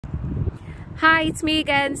Hi, it's me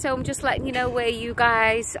again. So I'm just letting you know where you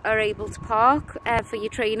guys are able to park for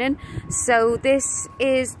your training. So this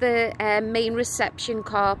is the main reception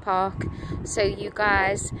car park. So you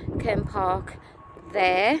guys can park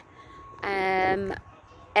there,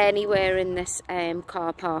 anywhere in this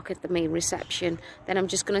car park at the main reception. Then I'm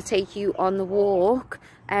just going to take you on the walk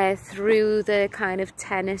through the kind of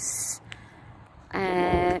tennis,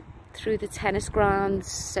 through the tennis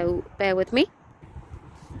grounds. So bear with me.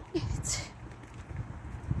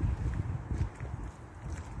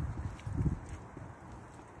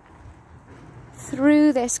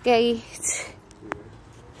 Through this gate,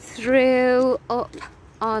 through up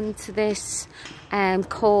onto this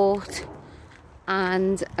court,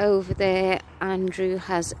 and over there Andrew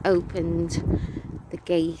has opened the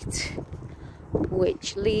gate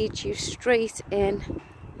which leads you straight in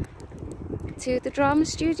to the drama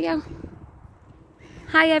studio.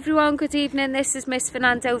 Hi everyone, good evening. This is Miss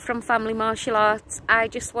Fernando from Family Martial Arts. I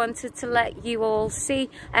just wanted to let you all see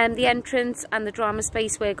the entrance and the drama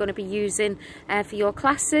space we're going to be using for your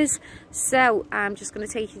classes. So I'm just going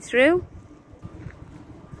to take you through.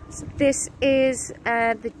 So this is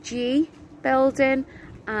the G building,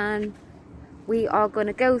 and we are going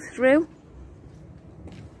to go through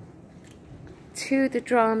to the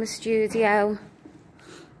drama studio,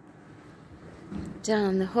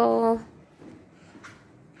 down the hall.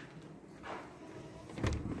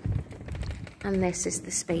 And this is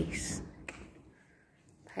the space.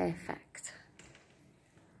 Perfect.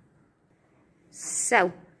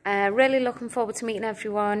 So, really looking forward to meeting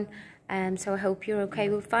everyone. So I hope you're okay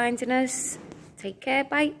with finding us. Take care,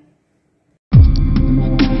 bye.